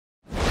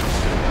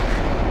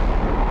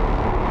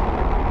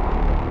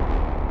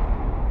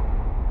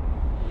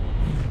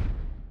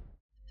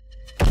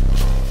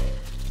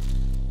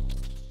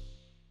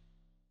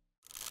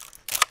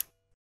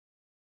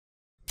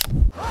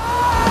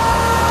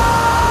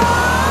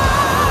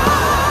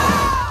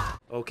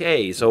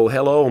Okay, so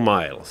hello,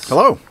 Miles.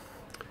 Hello.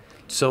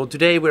 So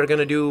today we're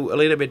gonna do a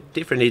little bit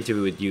different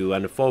interview with you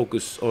and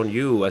focus on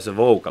you as a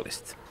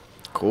vocalist.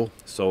 Cool.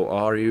 So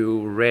are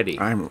you ready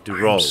to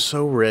roll? I'm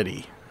so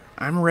ready.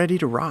 I'm ready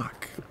to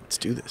rock. Let's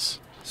do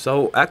this.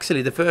 So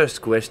actually the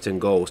first question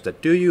goes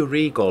that do you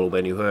recall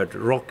when you heard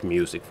rock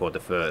music for the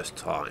first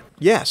time?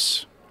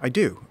 Yes, I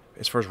do.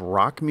 As far as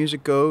rock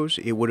music goes,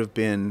 it would have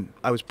been,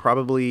 I was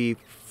probably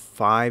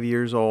 5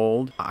 years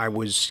old. I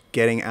was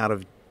getting out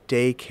of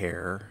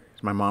daycare.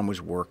 My mom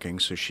was working,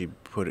 so she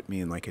put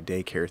me in like a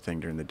daycare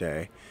thing during the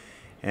day.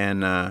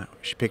 And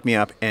she picked me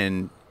up,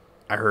 and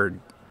I heard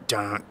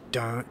dun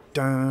dun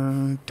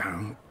dun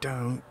dun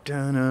dun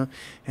dun.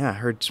 Yeah, I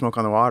heard Smoke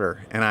on the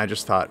Water, and I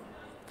just thought,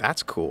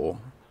 that's cool.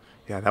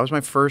 Yeah, that was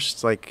my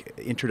first like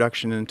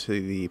introduction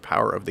into the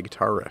power of the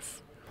guitar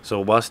riff.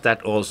 So was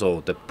that also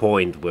the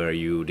point where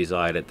you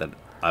decided that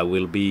I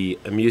will be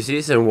a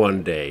musician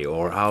one day,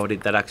 or how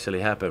did that actually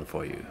happen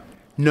for you?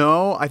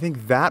 No, I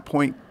think that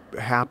point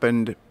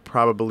happened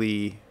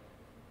probably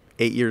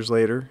 8 years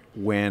later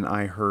when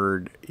I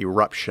heard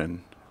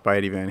Eruption by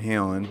Eddie Van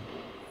Halen.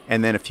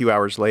 And then a few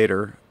hours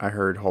later, I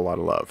heard Whole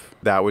Lotta Love.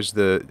 That was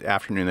the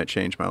afternoon that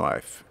changed my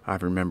life. I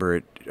remember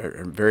it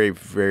very,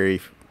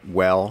 very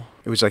well.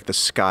 It was like the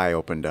sky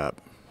opened up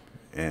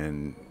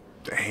and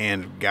the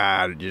hand of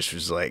God just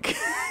was like,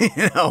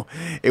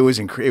 it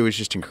was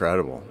just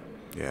incredible.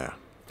 Yeah.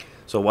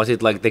 So was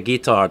it like the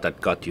guitar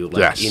that got you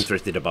like Yes.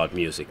 interested about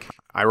music?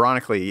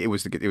 Ironically, I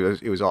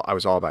was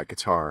all about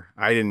guitar.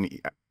 I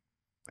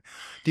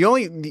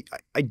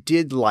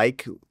did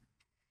like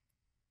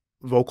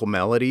vocal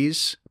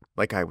melodies.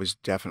 Like I was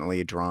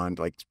definitely drawn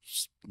to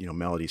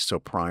melodies so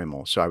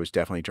primal. So I was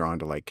definitely drawn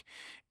to like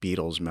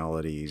Beatles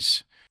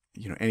melodies,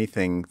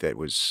 anything that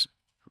was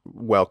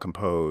well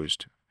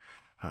composed.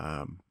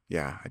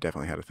 Yeah, I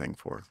definitely had a thing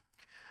for.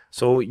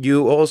 So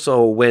you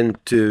also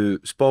went to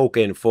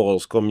Spokane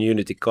Falls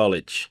Community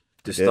College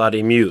to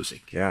study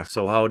music. Yeah.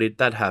 So how did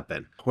that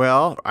happen?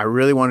 Well, I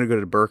really wanted to go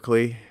to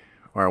Berkeley,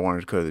 or I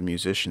wanted to go to the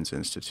Musicians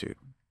Institute.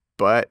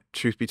 But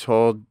truth be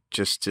told,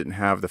 just didn't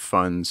have the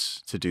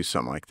funds to do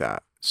something like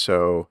that.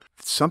 So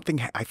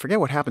I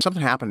forget what happened.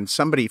 Something happened.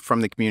 Somebody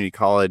from the community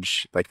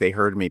college, like they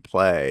heard me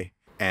play.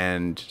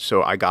 And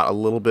so I got a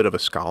little bit of a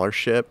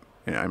scholarship.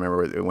 And I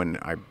remember when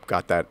I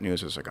got that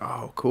news, I was like,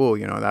 oh, cool.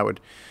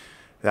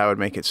 That would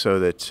make it so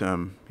that,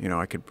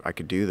 I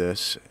could do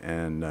this.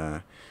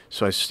 And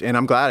and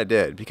I'm glad I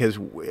did, because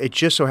it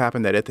just so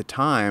happened that at the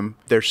time,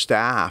 their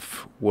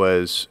staff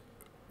was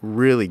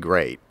really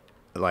great.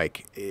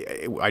 Like,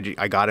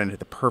 I got into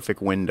the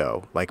perfect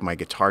window. Like, my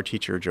guitar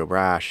teacher, Joe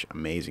Brash,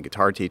 amazing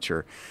guitar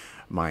teacher.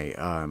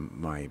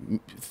 My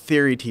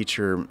theory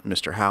teacher,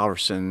 Mr.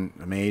 Halverson,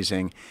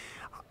 amazing.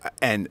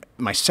 And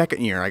my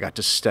second year, I got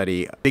to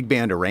study big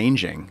band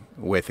arranging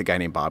with a guy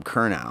named Bob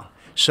Curnow.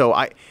 So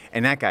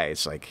and that guy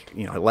is like,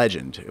 a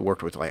legend. He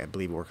worked with, I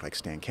believe he worked like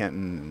Stan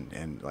Kenton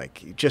and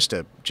like just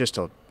a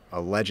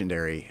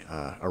legendary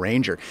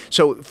arranger.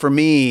 So for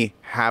me,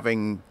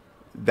 having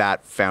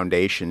that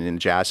foundation in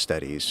jazz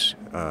studies,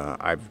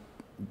 it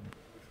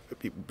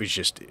was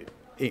just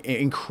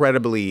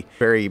incredibly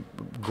very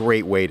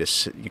great way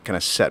to kind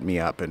of set me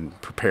up and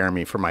prepare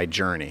me for my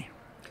journey.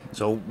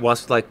 So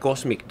was like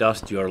Cosmic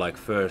Dust your like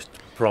first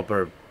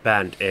proper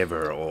band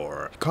ever,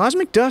 or?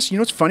 Cosmic Dust,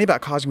 what's funny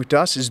about Cosmic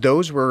Dust is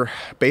those were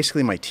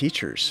basically my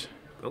teachers.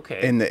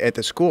 Okay. At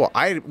the school.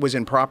 I was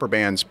in proper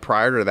bands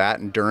prior to that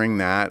and during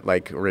that,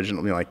 like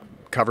originally like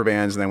cover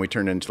bands, and then we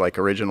turned into like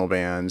original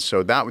bands.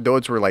 So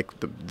those were like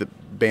the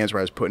bands where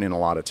I was putting in a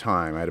lot of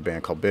time. I had a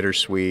band called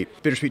Bittersweet.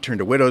 Bittersweet turned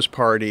to Widow's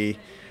Party,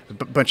 a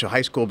bunch of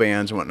high school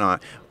bands and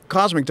whatnot.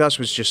 Cosmic Dust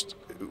was just,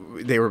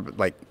 they were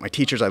like my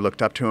teachers. I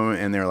looked up to them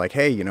and they were like,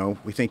 hey,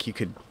 we think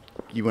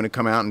you want to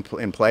come out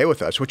and play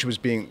with us, which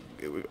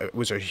it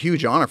was a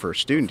huge honor for a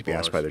student to be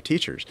asked by their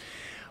teachers.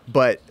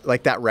 But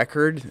like that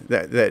record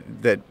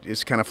that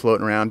is kind of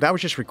floating around, that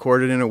was just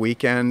recorded in a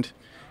weekend.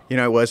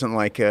 It wasn't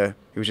like it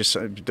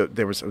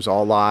was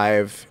all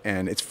live.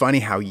 And it's funny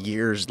how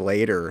years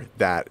later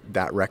that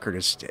record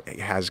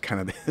has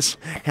kind of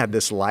had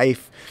this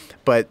life.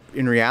 But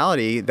in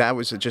reality, that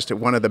was just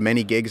one of the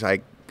many gigs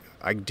I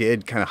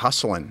did kind of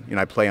hustling.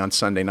 I play on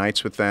Sunday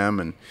nights with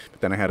them,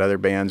 but then I had other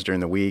bands during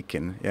the week,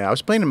 and yeah, I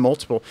was playing in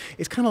multiple.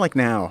 It's kind of like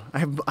now.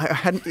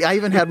 I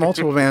even had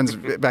multiple bands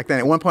back then.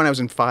 At one point, I was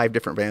in 5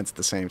 different bands at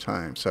the same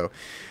time. So,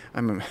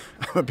 I'm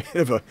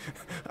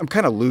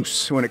kind of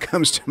loose when it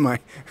comes to my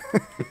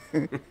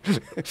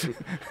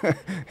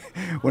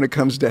when it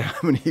comes to how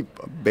many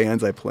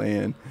bands I play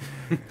in.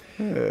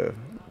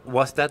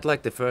 Was that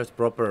like the first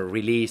proper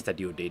release that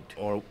you did,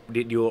 or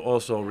did you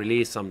also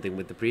release something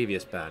with the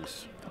previous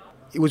bands?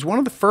 It was one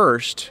of the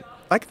first,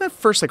 like the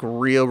first like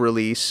real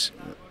release.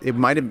 It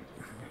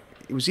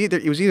was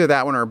either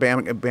that one or a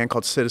band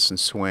called Citizen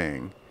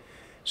Swing.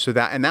 So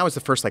that was the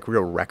first like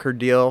real record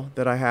deal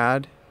that I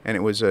had, and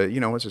it was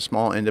a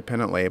small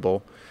independent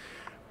label,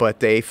 but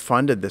they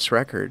funded this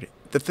record.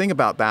 The thing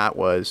about that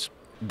was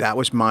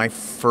my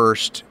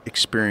first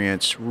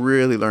experience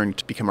really learning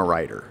to become a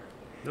writer.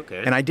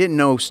 Okay. And I didn't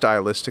know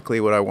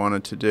stylistically what I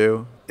wanted to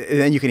do. And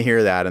then you can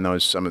hear that in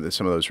those some of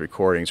those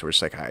recordings where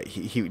it's like,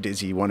 does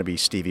he want to be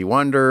Stevie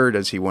Wonder?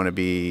 Does he want to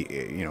be,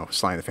 you know,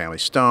 Sly and the Family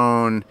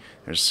Stone?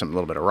 There's some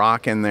little bit of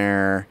rock in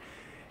there.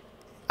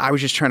 I was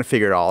just trying to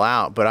figure it all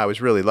out, but I was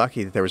really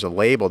lucky that there was a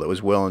label that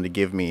was willing to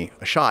give me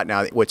a shot.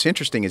 Now, what's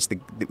interesting is the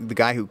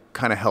guy who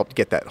kind of helped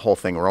get that whole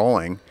thing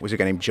rolling was a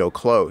guy named Joe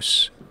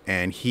Close,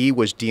 and he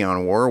was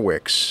Dionne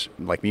Warwick's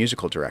like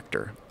musical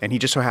director, and he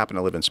just so happened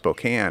to live in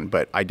Spokane.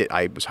 But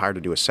I was hired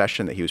to do a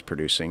session that he was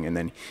producing, and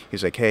then he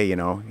was like, hey, you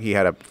know, he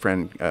had a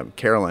friend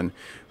Carolyn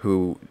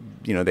who,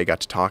 you know, they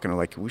got to talking, and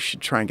like, we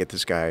should try and get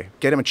this guy,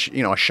 get him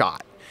a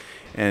shot.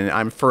 And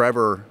I'm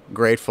forever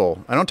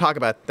grateful. I don't talk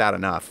about that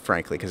enough,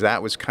 frankly, because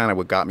that was kind of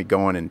what got me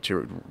going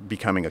into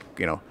becoming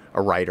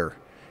a writer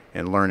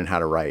and learning how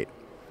to write.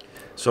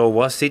 So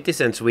was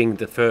Citizen Swing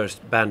the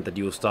first band that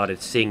you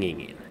started singing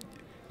in?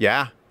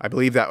 Yeah, I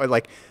believe that.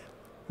 Like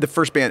the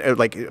first band,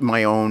 like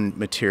my own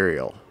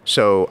material.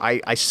 So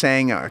I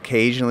sang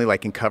occasionally,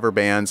 like in cover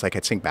bands, like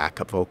I'd sing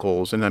backup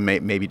vocals and then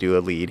maybe do a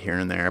lead here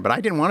and there. But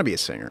I didn't want to be a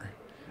singer.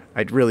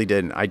 I really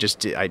didn't. I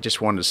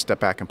just wanted to step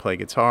back and play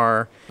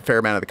guitar. A fair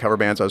amount of the cover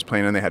bands I was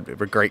playing in, they had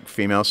a great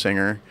female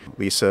singer,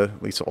 Lisa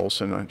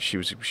Olson. She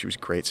was a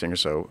great singer.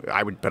 So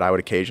I would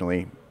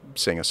occasionally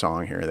sing a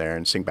song here or there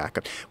and sing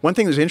backup. One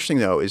thing that was interesting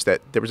though is that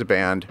there was a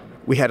band.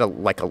 We had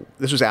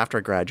this was after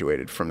I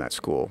graduated from that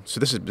school. So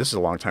this is a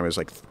long time. It was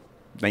like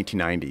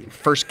 1990.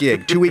 First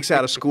gig, 2 weeks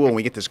out of school, and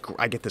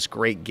I get this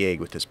great gig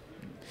with this.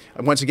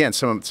 Once again,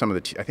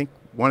 I think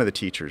one of the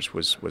teachers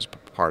was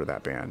part of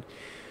that band.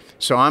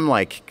 So I'm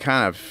like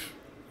kind of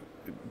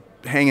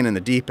hanging in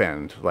the deep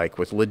end, like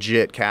with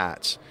legit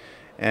cats.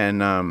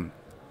 And,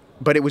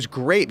 but it was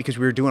great because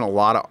we were doing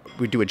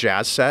we'd do a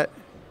jazz set.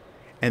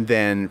 And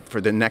then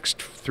for the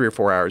next 3 or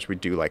 4 hours, we'd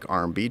do like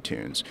R&B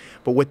tunes.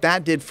 But what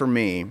that did for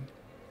me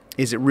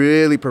is it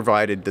really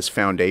provided this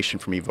foundation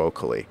for me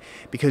vocally.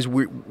 Because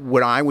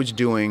what I was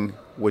doing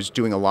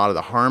a lot of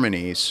the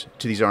harmonies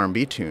to these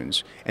R&B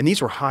tunes. And these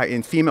were high,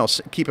 and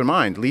females, keep in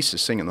mind,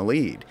 Lisa's singing the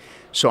lead.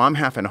 So I'm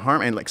having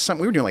harmony, and like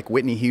we were doing like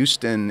Whitney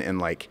Houston and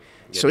like,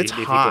 so it's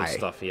high,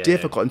 stuff,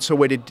 difficult. Yeah. And so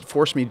what it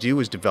forced me to do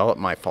was develop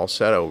my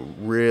falsetto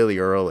really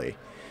early,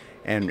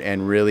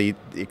 and really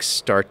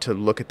start to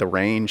look at the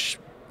range,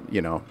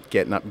 you know,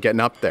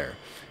 getting up there.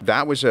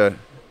 That was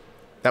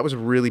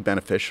really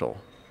beneficial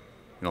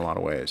in a lot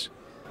of ways.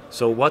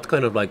 So what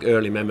kind of like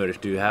early memories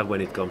do you have when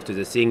it comes to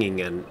the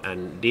singing,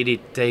 and did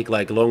it take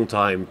like a long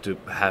time to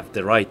have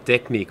the right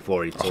technique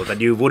for it so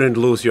that you wouldn't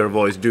lose your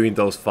voice doing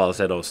those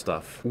falsetto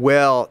stuff?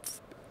 Well,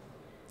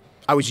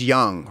 I was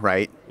young,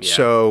 right? Yeah.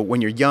 So when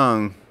you're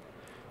young,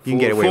 you can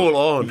get away full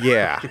on.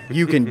 Yeah,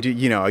 you can do,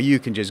 you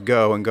can just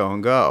go and go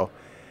and go.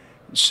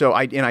 So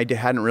I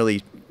hadn't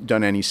really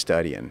done any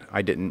studying.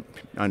 I didn't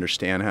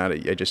understand how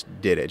to. I just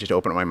did it. Just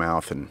opened my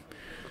mouth and,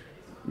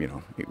 you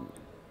know, it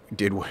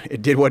did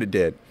what it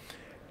did.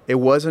 It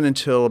wasn't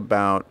until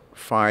about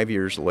 5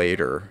 years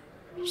later,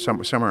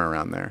 somewhere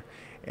around there,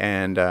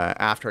 and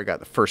after I got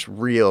the first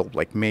real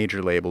like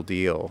major label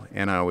deal,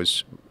 and I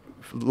was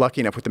lucky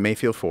enough with the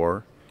Mayfield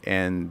 4,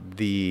 and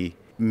the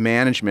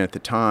management at the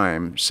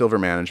time, Silver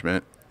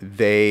Management,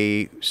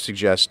 they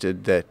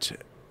suggested that,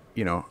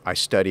 you know, I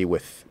study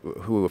with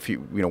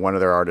one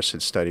of their artists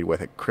had studied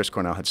with it. Chris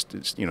Cornell had,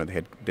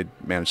 they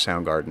managed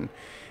Soundgarden,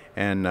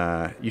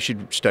 and you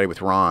should study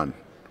with Ron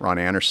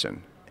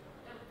Anderson.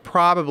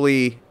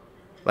 Probably,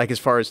 like as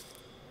far as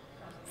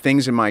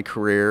things in my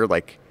career,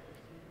 like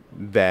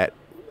that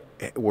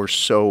were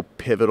so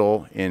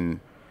pivotal in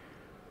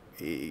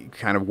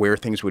kind of where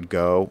things would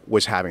go,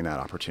 was having that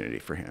opportunity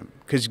for him,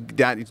 because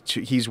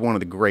he's one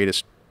of the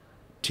greatest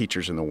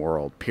teachers in the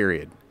world,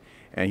 period.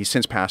 And he's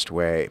since passed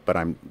away, but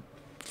I'm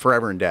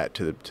forever in debt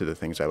to the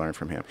things I learned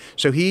from him.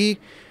 So he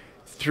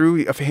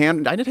threw a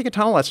hand. I didn't take a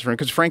ton of lessons from him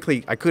because,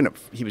 frankly, I couldn't.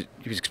 He was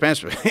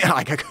expensive.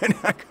 Like I couldn't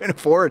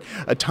afford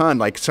a ton.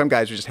 Like some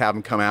guys would just have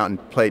him come out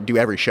and do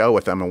every show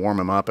with them and warm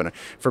him up. And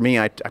for me,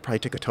 I probably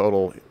took a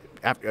total,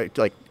 after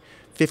like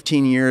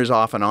 15 years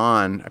off and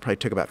on, I probably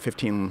took about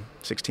 15,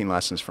 16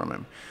 lessons from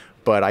him.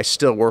 But I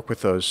still work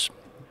with those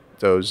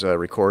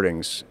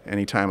recordings.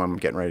 Anytime I'm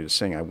getting ready to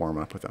sing, I warm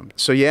up with them.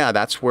 So yeah,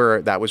 that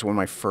was when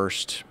my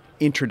first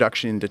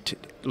introduction into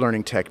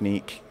learning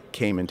technique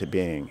came into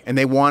being. And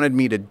they wanted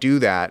me to do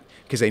that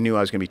because they knew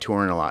I was going to be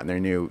touring a lot, and they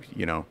knew,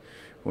 you know,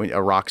 when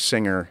a rock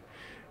singer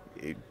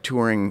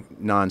touring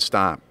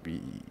nonstop,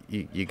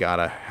 you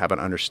gotta have an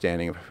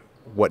understanding of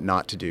what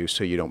not to do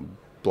so you don't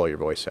blow your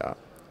voice out.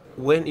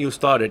 When you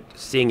started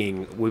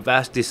singing, we've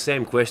asked this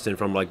same question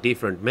from like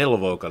different male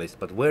vocalists,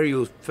 but were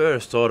you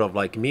first sort of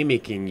like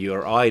mimicking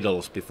your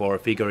idols before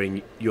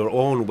figuring your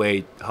own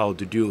way how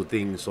to do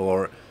things,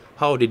 or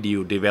how did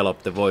you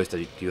develop the voice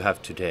that you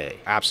have today?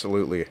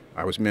 Absolutely.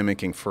 I was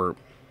mimicking for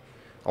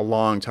a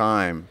long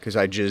time because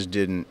I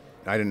didn't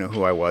know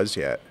who I was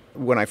yet.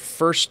 When I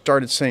first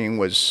started singing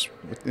was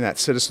in that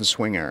Citizen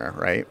Swing era,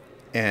 right?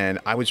 And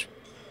it was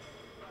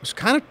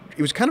kind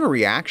of a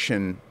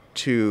reaction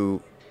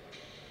to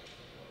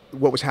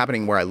what was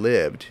happening where I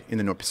lived in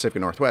the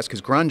Pacific Northwest,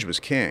 because grunge was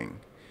king.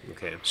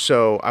 Okay.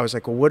 So I was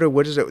like, well,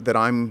 what is it that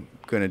I'm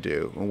going to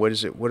do? And what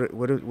is it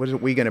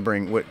we going to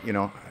bring? What, you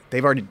know,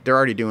 they're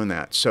already doing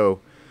that. So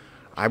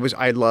I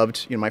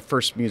loved, you know, my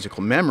first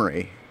musical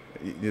memory.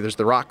 There's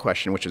the rock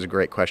question, which is a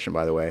great question,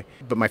 by the way.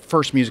 But my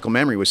first musical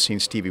memory was seeing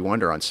Stevie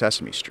Wonder on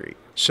Sesame Street.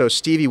 So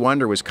Stevie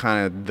Wonder was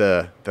kind of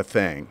the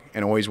thing,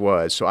 and always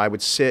was. So I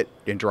would sit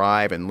and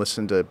drive and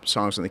listen to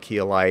Songs in the Key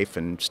of Life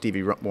and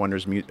Stevie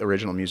Wonder's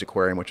original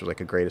Musiquarium, which was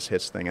like a greatest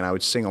hits thing, and I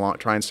would sing along,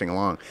 try and sing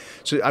along.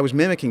 So I was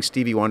mimicking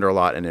Stevie Wonder a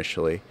lot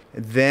initially.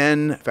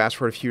 Then fast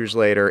forward a few years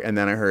later, and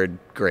then I heard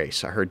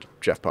Grace. I heard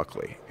Jeff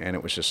Buckley, and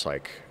it was just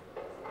like,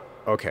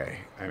 okay,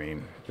 I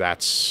mean,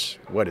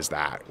 what is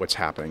that? What's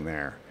happening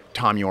there?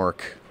 Tom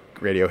York,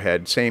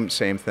 Radiohead,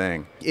 same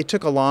thing. It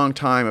took a long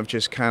time of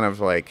just kind of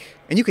like,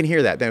 and you can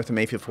hear that then with the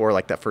Mayfield 4,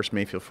 like that first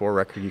Mayfield 4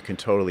 record, you can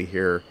totally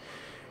hear,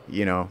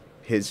 you know,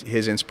 his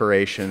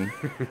inspiration.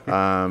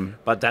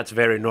 But that's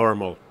very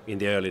normal in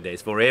the early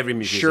days for every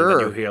musician. Sure.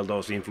 That you hear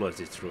those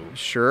influences through.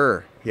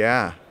 Sure,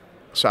 yeah.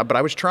 So, but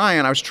I was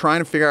trying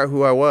to figure out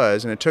who I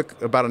was, and it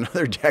took about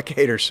another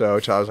decade or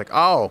so till I was like,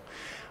 oh,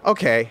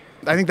 okay,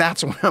 I think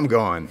that's where I'm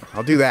going.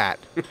 I'll do that.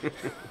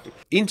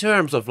 In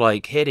terms of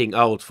like heading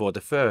out for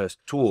the first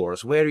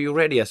tours, were you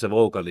ready as a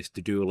vocalist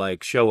to do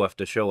like show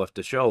after show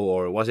after show,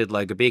 or was it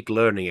like a big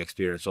learning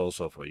experience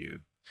also for you?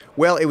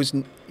 Well, it was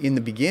in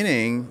the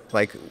beginning,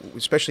 like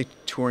especially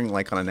touring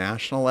like on a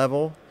national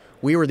level,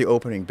 we were the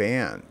opening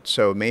band.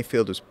 So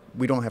Mayfield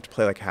we don't have to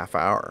play like half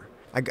hour.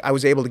 I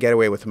was able to get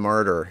away with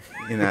murder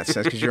in that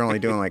sense because you're only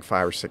doing like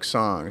 5 or 6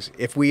 songs.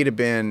 If we'd have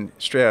been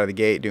straight out of the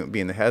gate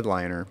being the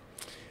headliner,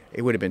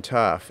 it would have been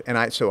tough. And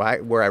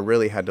where I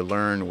really had to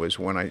learn was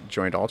when I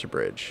joined Alter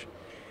Bridge.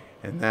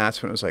 And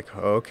that's when it was like,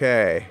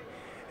 okay.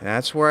 And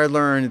that's where I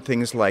learned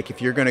things like,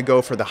 if you're going to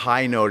go for the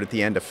high note at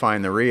the end to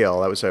find the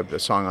real, that was a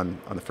song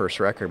on the first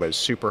record, but it was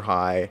super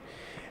high.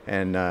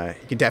 And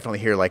you can definitely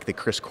hear like the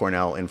Chris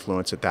Cornell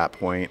influence at that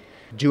point.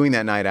 Doing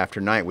that night after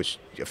night was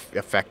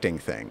affecting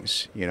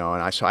things, you know,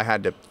 and so I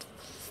had to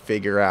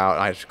figure out,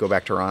 I had to go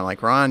back to Ron,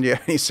 like, Ron, do you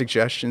have any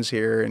suggestions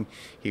here? And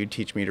he would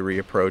teach me to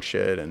reapproach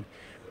it.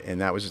 And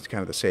that was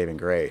kind of the saving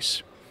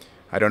grace.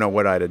 I don't know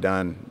what I'd have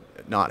done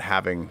not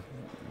having,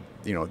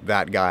 you know,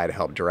 that guy to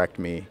help direct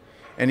me.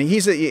 And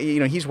he's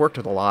worked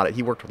with a lot of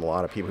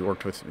people.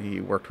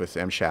 He worked with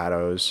M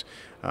Shadows,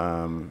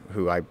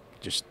 who I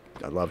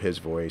love his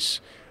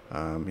voice.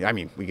 I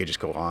mean, we could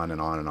just go on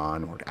and on and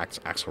on. Or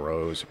Axl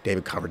Rose,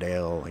 David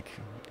Coverdale, like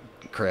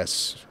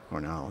Chris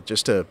Cornell.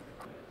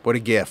 What a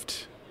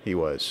gift he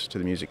was to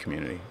the music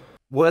community.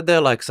 Were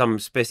there like some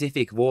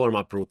specific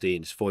warm-up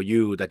routines for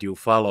you that you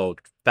followed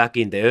back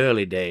in the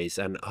early days,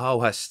 and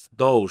how has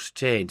those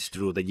changed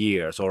through the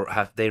years, or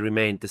have they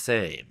remained the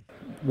same?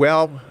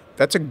 Well,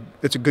 that's a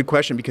good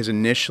question, because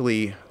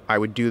initially I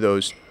would do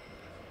those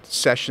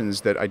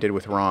sessions that I did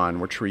with Ron,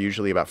 which were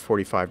usually about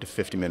 45 to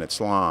 50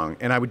 minutes long,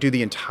 and I would do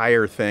the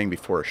entire thing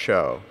before a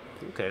show.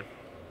 Okay.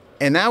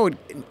 And that would,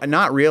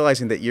 not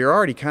realizing that you're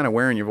already kind of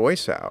wearing your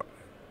voice out.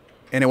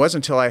 And it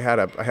wasn't until I had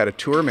a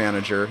tour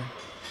manager,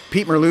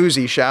 Pete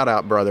Merluzzi, shout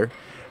out, brother.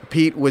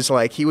 Pete was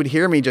like, he would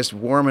hear me just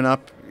warming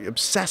up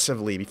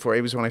obsessively before,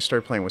 it was when I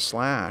started playing with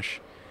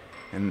Slash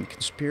and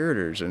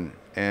Conspirators,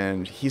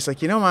 and he's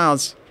like, you know,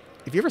 Myles,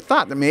 have you ever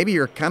thought that maybe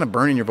you're kind of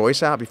burning your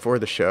voice out before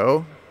the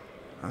show?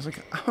 I was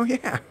like, oh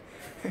yeah,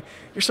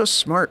 you're so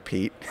smart,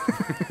 Pete.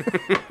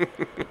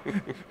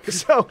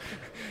 so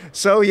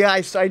yeah,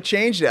 I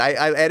changed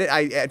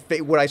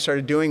it. What I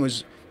started doing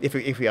was,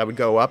 if I would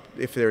go up,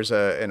 if there's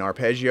an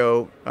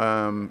arpeggio,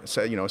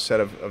 set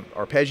of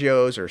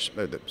arpeggios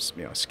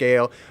or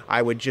scale,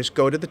 I would just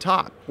go to the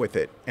top with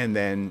it, and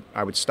then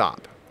I would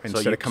stop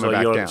instead of coming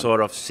back down. So you're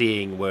sort of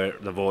seeing where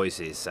the voice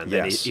is, and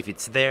then if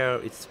it's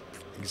there, it's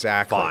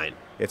fine.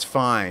 It's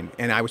fine.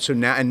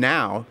 And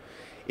now,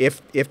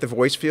 if the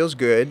voice feels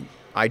good,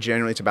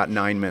 it's about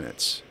 9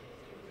 minutes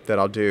that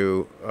I'll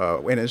do.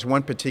 And there's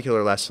one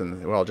particular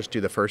lesson where I'll just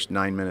do the first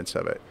 9 minutes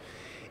of it.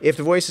 If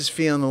the voice is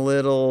feeling a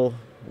little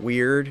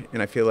weird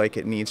and I feel like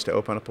it needs to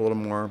open up a little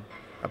more,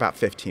 about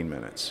 15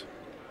 minutes.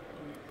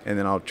 And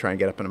then I'll try and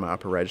get up into my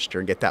upper register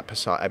and get that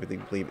passage, I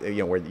believe,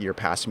 where you're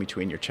passing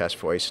between your chest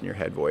voice and your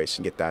head voice,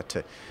 and get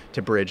that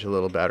to bridge a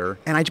little better.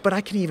 But I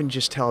can even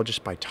just tell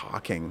just by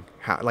talking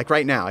how, like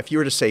right now, if you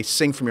were to say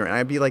sing from your,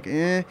 I'd be like,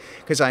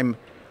 because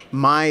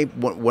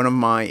one of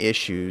my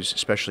issues,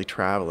 especially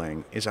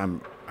traveling, is I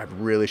have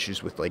real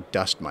issues with like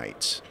dust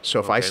mites. So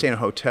if I stay in a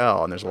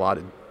hotel and there's a lot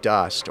of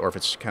dust, or if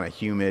it's kind of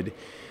humid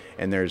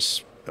and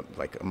there's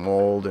like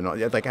mold and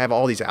like I have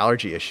all these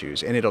allergy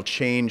issues, and it'll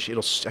change.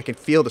 I can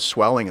feel the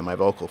swelling in my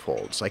vocal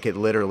folds. Like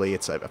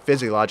it's a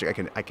physiologic.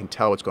 I can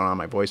tell what's going on.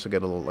 My voice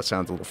will it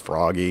sounds a little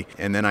froggy,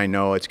 and then I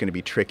know it's going to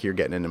be trickier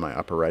getting into my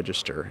upper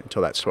register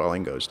until that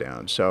swelling goes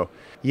down. So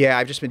yeah,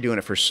 I've just been doing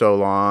it for so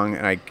long,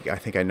 and I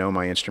think I know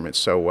my instrument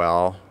so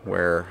well,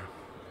 where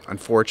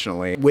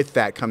unfortunately. With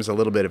that comes a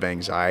little bit of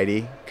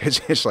anxiety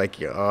because it's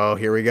like, oh,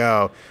 here we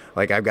go.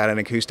 Like I've got an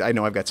acoustic, I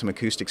know I've got some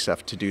acoustic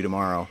stuff to do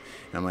tomorrow.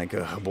 And I'm like,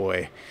 oh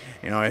boy,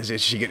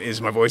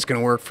 is my voice going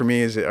to work for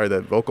me? Are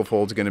the vocal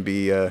folds going to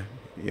be, a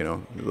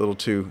little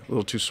too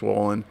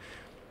swollen?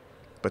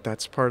 But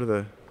that's part of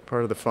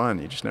the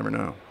fun. You just never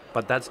know.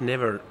 But that's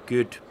never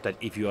good that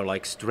if you are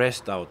like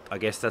stressed out. I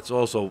guess that's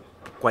also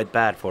quite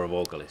bad for a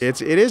vocalist.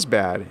 It is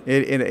bad.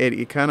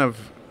 It kind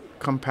of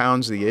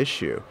compounds the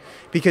issue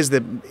because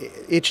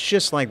it's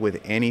just like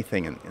with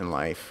anything in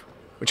life,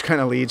 which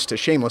kind of leads to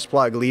shameless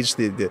plug, leads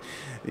to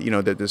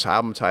this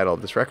album title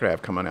of this record I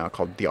have coming out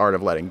called The Art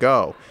of Letting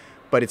Go.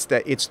 But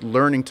it's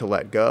learning to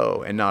let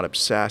go and not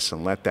obsess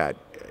and let that,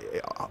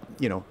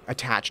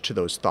 attach to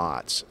those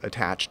thoughts,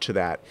 attach to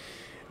that.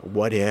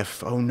 What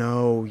if? Oh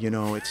no,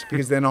 it's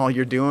because then all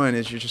you're doing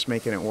is you're just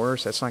making it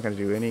worse. That's not going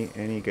to do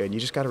any good. You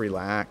just got to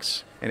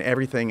relax, and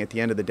everything at the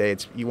end of the day,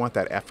 you want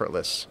that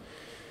effortless.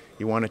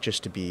 You want it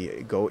just to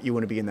you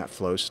want to be in that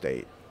flow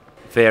state.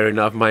 Fair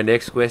enough. My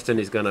next question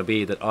is going to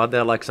be that are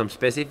there like some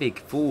specific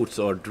foods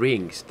or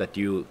drinks that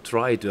you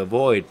try to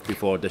avoid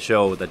before the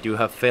show that you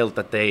have felt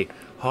that they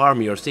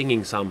harm your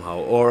singing somehow,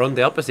 or on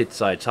the opposite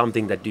side,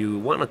 something that you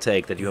want to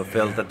take that you have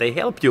felt that they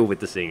help you with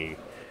the singing?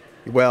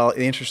 Well,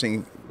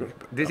 interesting.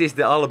 This is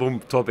the album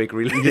topic,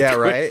 really. Yeah,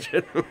 right.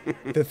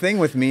 The thing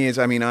with me is,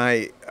 I'm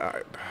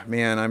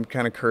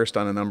kind of cursed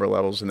on a number of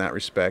levels in that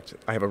respect.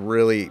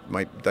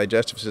 My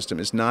digestive system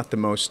is not the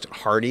most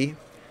hearty,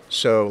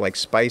 so like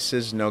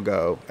spices, no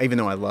go. Even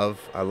though I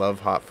love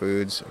hot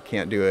foods, I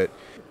can't do it.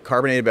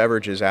 Carbonated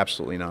beverages,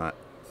 absolutely not,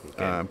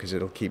 because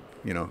it'll keep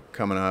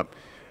coming up.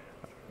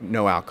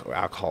 No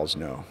alcohols,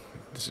 no.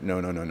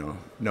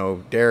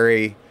 No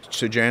dairy.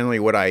 So generally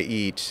what I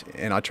eat,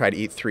 and I'll try to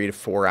eat 3 to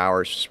 4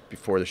 hours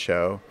before the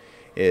show,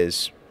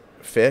 is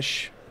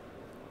fish,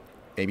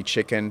 maybe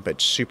chicken, but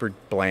super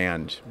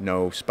bland.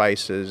 No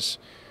spices,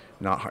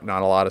 not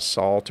a lot of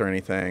salt or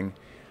anything.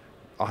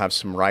 I'll have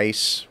some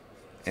rice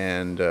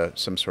and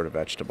some sort of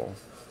vegetable,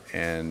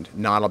 and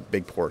not a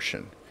big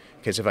portion.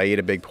 Because if I eat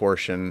a big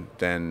portion,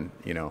 then,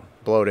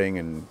 bloating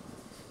and,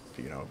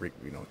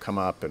 come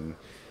up, and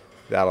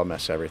that'll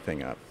mess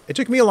everything up. It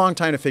took me a long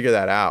time to figure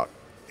that out,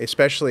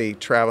 especially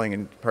traveling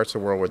in parts of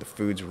the world where the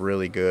food's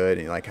really good,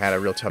 and I had a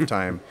real tough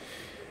time.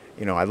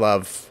 I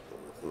love,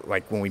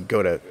 like when we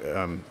go to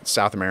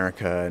South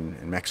America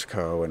and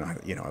Mexico, and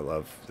I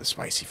love the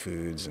spicy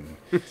foods, and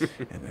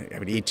I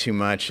would eat too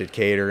much at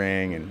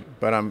catering,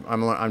 but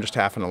I'm just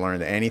having to learn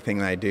that anything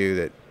that I do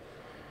that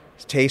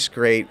tastes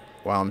great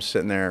while I'm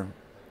sitting there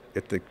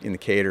in the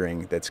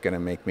catering, that's going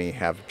to make me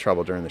have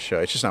trouble during the show.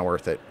 It's just not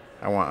worth it.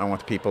 I want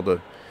the people to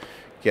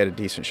get a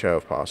decent show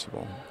if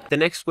possible. The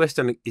next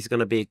question is going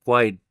to be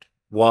quite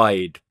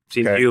wide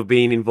since you've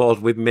been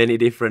involved with many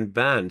different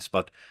bands,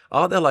 but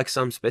are there like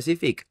some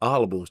specific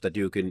albums that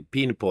you can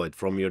pinpoint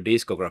from your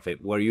discography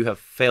where you have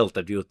felt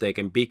that you've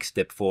taken big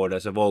step forward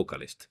as a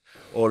vocalist?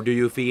 Or do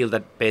you feel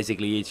that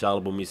basically each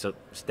album is a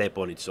step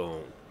on its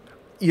own?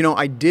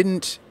 I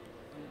didn't.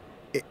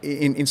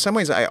 In some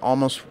ways, I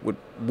almost would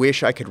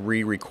wish I could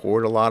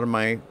re-record a lot of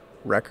my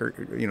the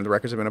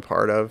records I've been a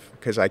part of,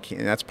 because I can't.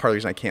 And that's part of the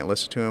reason I can't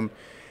listen to them,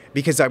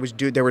 because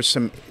there were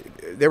some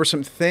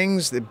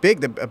things. A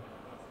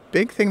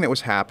big thing that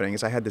was happening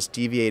is I had this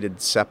deviated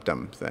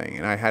septum thing,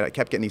 and I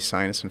kept getting these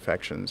sinus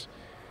infections.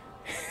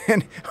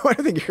 And I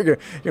think you're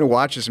gonna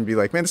watch this and be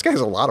like, man, this guy has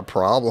a lot of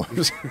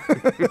problems.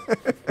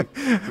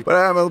 But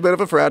I'm a bit of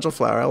a fragile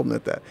flower, I'll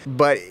admit that.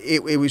 But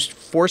it was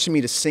forcing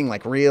me to sing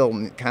like real,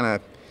 and kind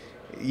of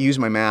use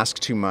my mask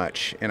too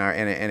much, and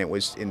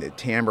the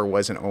timbre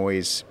wasn't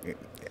always.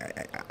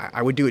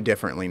 I would do it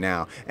differently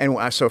now,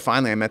 and so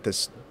finally I met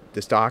this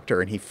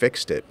doctor, and he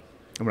fixed it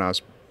when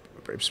it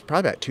was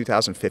probably about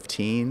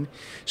 2015.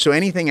 So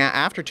anything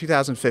after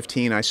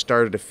 2015, I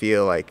started to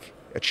feel like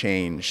a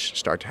change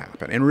start to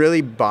happen, and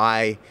really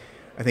by,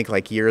 I think,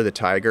 like Year of the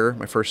Tiger,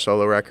 my first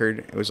solo record,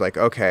 it was like,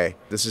 okay,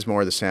 this is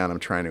more the sound I'm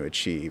trying to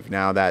achieve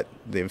now that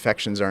the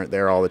infections aren't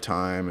there all the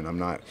time, and I'm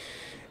not.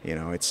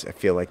 I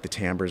feel like the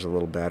timbre's a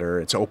little better.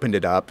 It's opened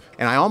it up.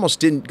 And I almost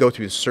didn't go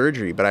through the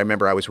surgery, but I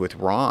remember I was with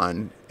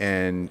Ron,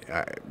 and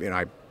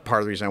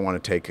part of the reason I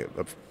want to take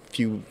a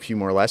few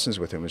more lessons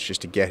with him was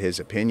just to get his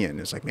opinion.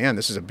 It's like, man,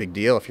 this is a big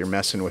deal if you're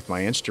messing with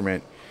my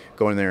instrument,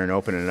 going there and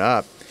opening it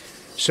up.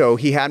 So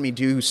he had me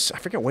do, I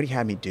forget what he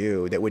had me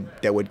do, that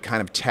would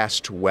kind of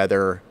test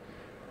whether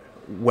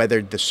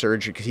the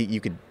surgery, because you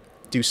could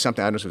do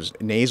something, I don't know if it was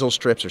nasal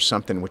strips or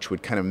something, which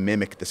would kind of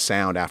mimic the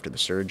sound after the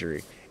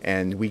surgery.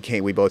 And we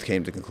both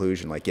came to the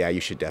conclusion, like, yeah, you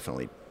should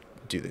definitely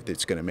do that.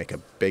 It's going to make a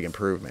big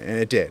improvement. And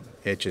it did.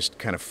 It just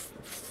kind of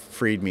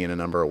freed me in a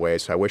number of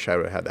ways. So I wish I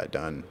would have had that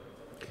done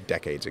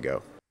decades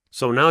ago.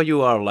 So now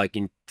you are like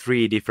in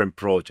 3 different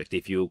projects,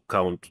 if you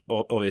count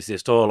obviously a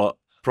solo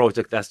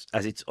project as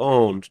its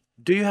own.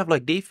 Do you have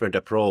like different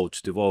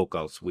approach to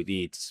vocals with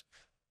each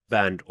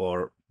band,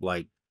 or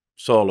like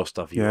solo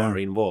stuff you are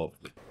involved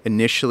with?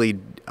 Initially,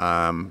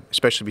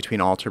 especially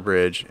between Alter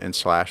Bridge and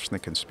Slash and the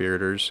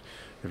Conspirators,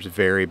 there's a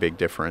very big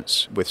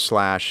difference. With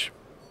Slash,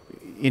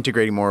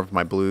 integrating more of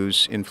my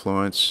blues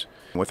influence.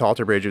 With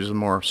Alter Bridge, it was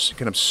more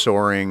kind of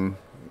soaring,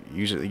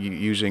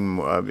 using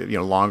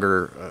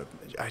longer.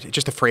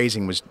 Just the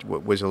phrasing was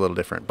a little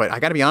different. But I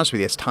got to be honest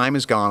with you, as time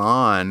has gone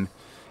on,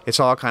 it's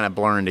all kind of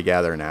blurring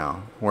together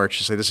now. Where it's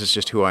just like, this is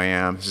just who I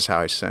am. This is how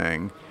I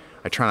sing.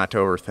 I try not to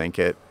overthink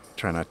it.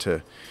 Try not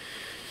to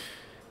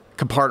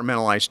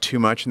compartmentalize too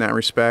much in that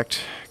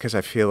respect, because I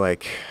feel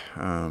like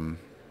I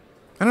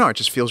don't know. It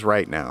just feels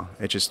right now.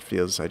 It just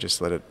feels. I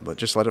just let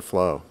it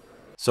flow.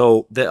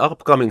 So the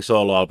upcoming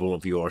solo album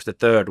of yours, the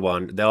third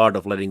one, The Art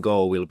of Letting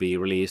Go, will be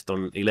released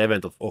on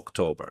 11th of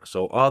October.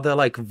 So are there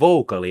like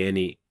vocally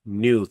any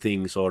new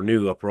things or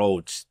new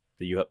approach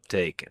that you have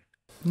taken?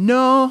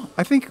 No,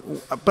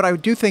 but I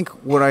do think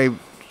what I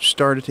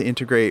started to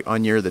integrate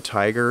on Year of the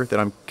Tiger that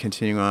I'm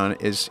continuing on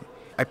is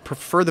I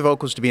prefer the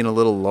vocals to be in a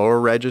little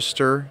lower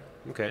register.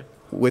 Okay.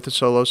 With the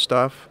solo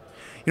stuff.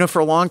 For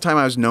a long time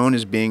I was known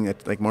as being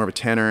like more of a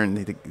tenor and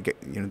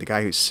the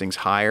guy who sings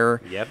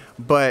higher. Yep.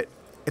 But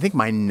I think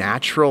my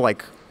natural,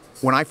 like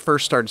when I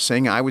first started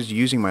singing, I was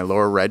using my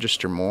lower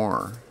register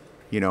more,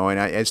 and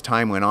as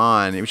time went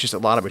on, it was just a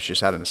lot of it's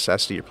just out of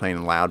necessity. You're playing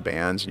in loud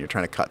bands and you're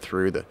trying to cut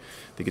through the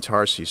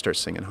guitar, so you start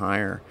singing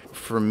higher.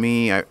 For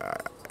me,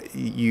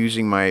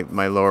 using my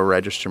lower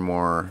register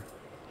more,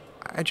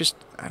 I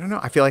don't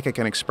know. I feel like I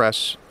can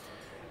express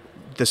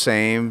the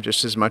same,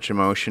 just as much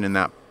emotion in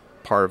that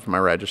part of my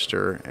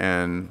register,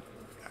 and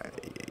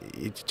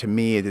to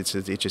me, it's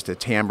just a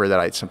timbre that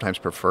I sometimes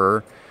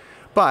prefer.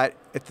 But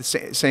at the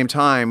same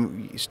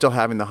time, still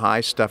having the high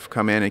stuff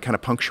come in and kind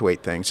of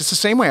punctuate things. It's the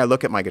same way I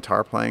look at my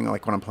guitar playing,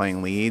 like when I'm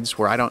playing leads,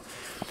 where I don't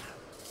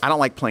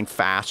like playing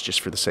fast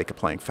just for the sake of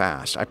playing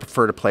fast. I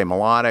prefer to play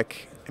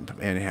melodic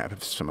and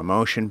have some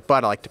emotion,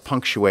 but I like to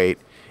punctuate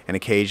and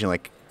occasionally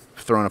like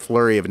throw in a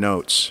flurry of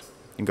notes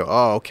and go,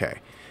 oh, okay.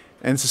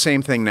 And it's the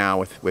same thing now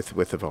with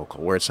the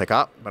vocal, where it's like,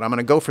 oh, but I'm going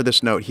to go for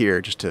this note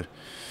here just to,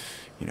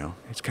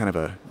 it's kind of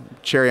a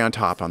cherry on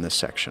top on this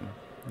section,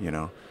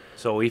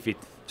 So if it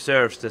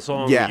serves the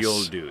song, yes,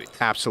 you'll do it.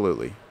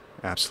 Absolutely.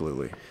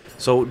 Absolutely.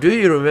 So do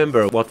you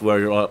remember what were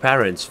your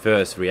parents'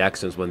 first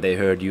reactions when they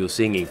heard you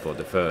singing for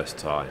the first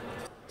time?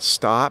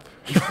 Stop.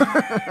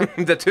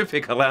 The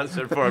typical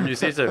answer for a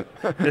musician.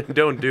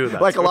 Don't do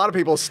that. Like a lot of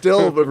people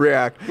still would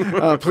react.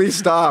 Please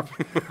stop.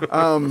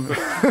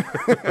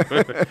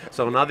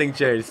 So nothing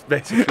changed,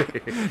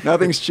 basically.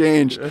 Nothing's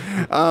changed.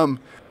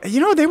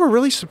 They were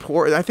really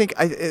supportive. I think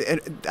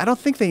I don't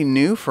think they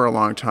knew for a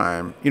long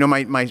time.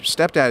 My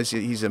stepdad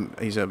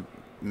he's a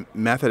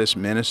Methodist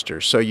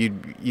minister, so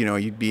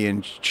you'd be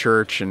in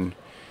church and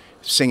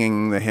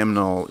singing the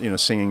hymnal,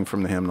 singing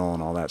from the hymnal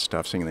and all that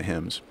stuff, singing the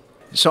hymns.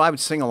 So I would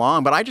sing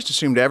along, but I just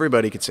assumed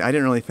everybody could sing. I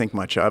didn't really think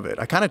much of it.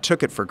 I kind of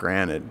took it for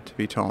granted, to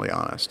be totally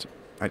honest.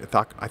 I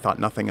thought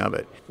nothing of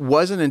it. It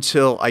wasn't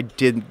until I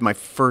did my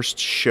first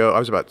show. I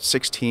was about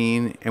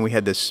 16, and we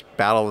had this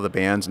Battle of the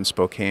Bands in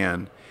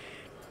Spokane.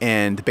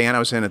 And the band I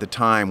was in at the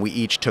time, we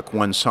each took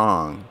one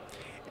song.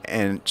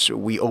 And so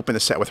we opened the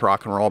set with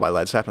Rock and Roll by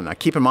Led Zeppelin. Now,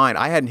 keep in mind,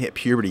 I hadn't hit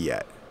puberty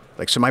yet.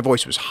 So my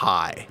voice was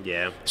high.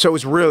 Yeah. So it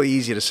was really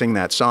easy to sing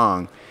that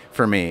song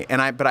for me.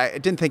 But I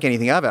didn't think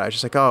anything of it. I was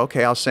just like, oh,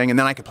 okay, I'll sing. And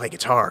then I could play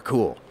guitar.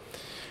 Cool.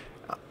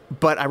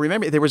 But I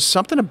remember there was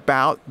something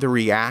about the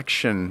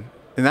reaction,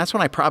 and that's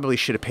when I probably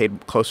should have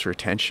paid closer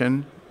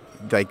attention.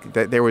 Like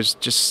there was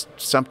just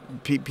some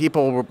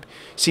people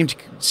seemed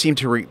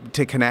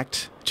to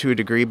connect to a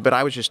degree, but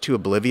I was just too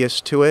oblivious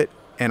to it.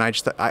 And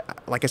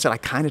like I said, I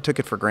kind of took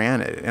it for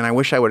granted. And I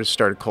wish I would have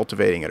started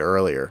cultivating it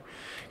earlier.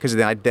 Because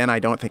then I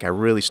don't think I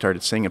really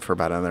started singing for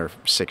about another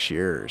 6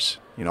 years,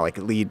 like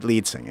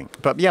lead singing.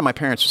 But yeah, my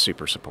parents were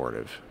super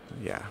supportive.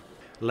 Yeah.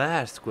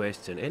 Last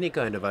question. Any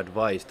kind of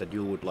advice that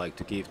you would like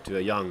to give to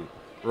a young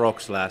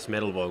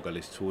rock/metal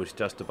vocalist who is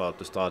just about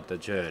to start the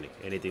journey?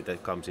 Anything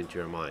that comes into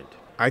your mind?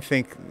 I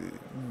think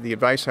the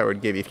advice I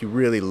would give, if you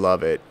really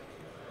love it,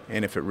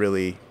 and if it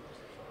really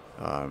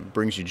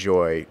brings you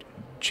joy,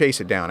 chase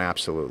it down,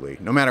 absolutely.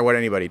 No matter what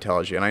anybody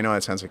tells you. And I know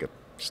that sounds like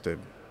just a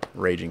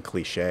raging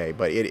cliche,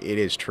 but it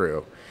is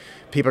true.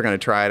 People are going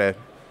to try to,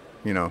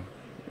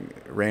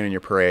 rain on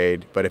your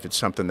parade, but if it's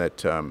something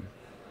that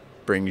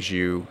brings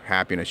you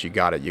happiness, you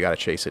got to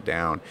chase it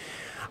down.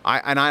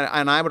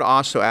 I would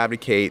also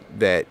advocate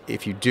that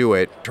if you do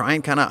it, try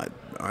and kind of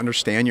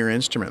understand your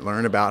instrument,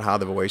 learn about how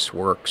the voice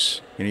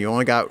works. You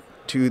only got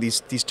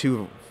these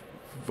two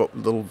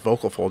little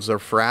vocal folds. They're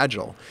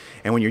fragile,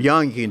 and when you're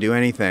young, you can do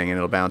anything and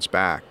it'll bounce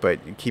back. But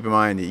keep in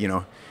mind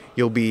that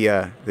you'll be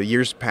the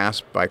years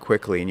pass by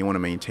quickly, and you want to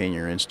maintain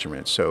your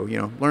instrument. So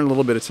learn a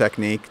little bit of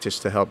technique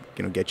just to help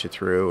get you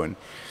through, and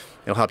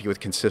it'll help you with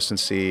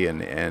consistency,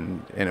 and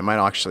it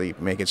might actually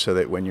make it so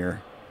that when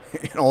you're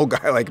an old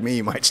guy like me,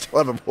 you might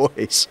still have a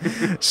voice.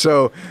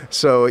 so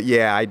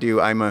yeah, I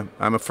do. I'm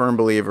a firm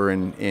believer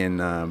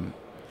in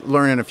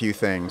learning a few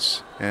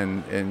things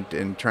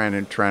and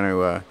trying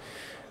to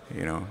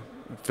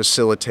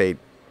facilitate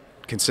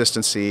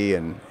consistency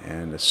and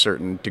a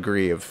certain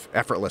degree of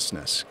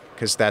effortlessness,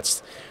 because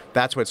that's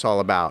what it's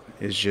all about,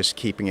 is just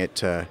keeping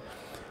it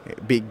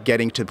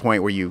getting to the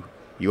point where you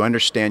you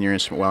understand your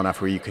instrument well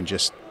enough where you can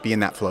just be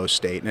in that flow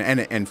state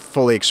and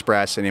fully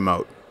express and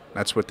emote.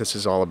 That's what this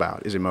is all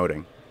about, is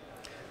emoting.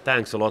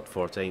 Thanks a lot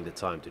for taking the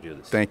time to do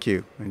this. Thank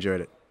you.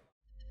 Enjoyed it.